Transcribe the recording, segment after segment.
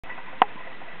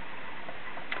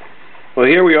Well,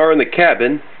 here we are in the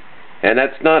cabin, and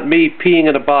that's not me peeing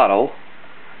in a bottle.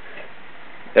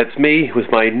 That's me with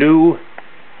my new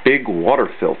big water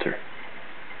filter.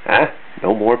 Huh?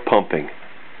 No more pumping.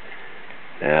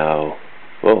 Now,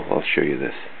 well, I'll show you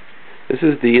this. This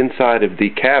is the inside of the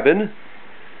cabin.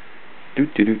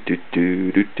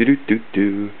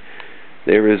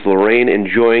 There is Lorraine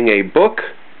enjoying a book.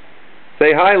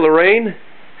 Say hi, Lorraine.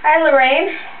 Hi,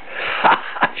 Lorraine.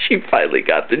 She finally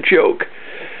got the joke.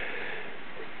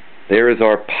 There is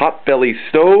our pot-belly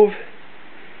stove.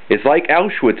 It's like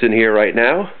Auschwitz in here right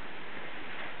now.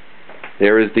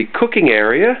 There is the cooking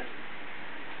area.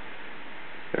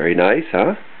 Very nice,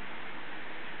 huh?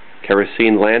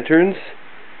 Kerosene lanterns.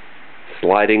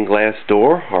 Sliding glass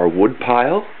door. Our wood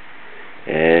pile.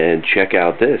 And check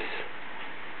out this.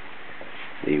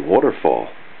 The waterfall.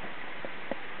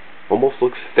 Almost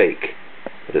looks fake,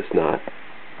 but it's not.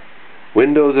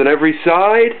 Windows on every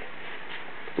side.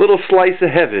 Little slice of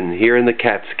heaven here in the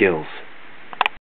Catskills.